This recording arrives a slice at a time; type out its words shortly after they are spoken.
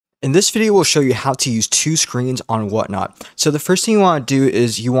In this video, we'll show you how to use two screens on Whatnot. So the first thing you want to do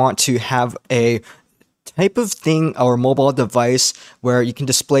is you want to have a type of thing or mobile device where you can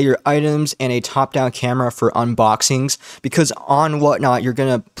display your items and a top-down camera for unboxings, because on Whatnot you're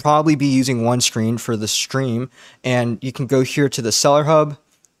going to probably be using one screen for the stream. And you can go here to the seller hub,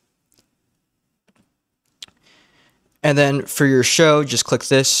 and then for your show just click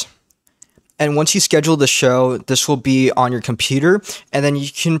this. And once you schedule the show, this will be on your computer, and then you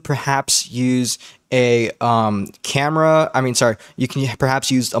can perhaps use a you can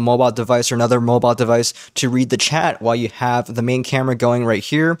perhaps use a mobile device or another mobile device to read the chat while you have the main camera going right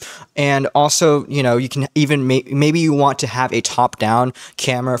here. And also, you can even maybe you want to have a top-down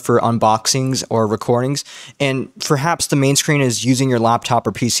camera for unboxings or recordings, and perhaps the main screen is using your laptop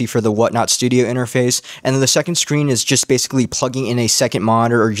or PC for the Whatnot Studio interface, and then the second screen is just basically plugging in a second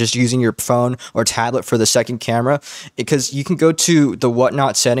monitor or just using your phone or tablet for the second camera. Because you can go to the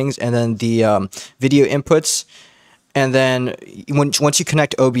Whatnot settings and then the video inputs, and then once you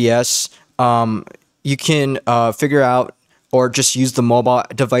connect OBS, you can figure out or just use the mobile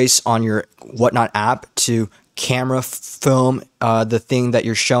device on your Whatnot app to camera film the thing that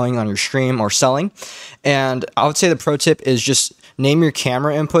you're showing on your stream or selling. And I would say the pro tip is just name your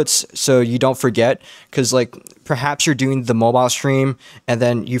camera inputs so you don't forget, because like perhaps you're doing the mobile stream and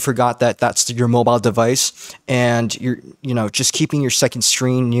then you forgot that that's your mobile device, and you're just keeping your second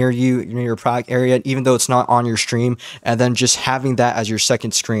screen near you, near your product area, even though it's not on your stream, and then just having that as your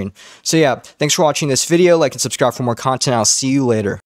second screen. So yeah, thanks for watching this video. Like and subscribe for more content. I'll see you later.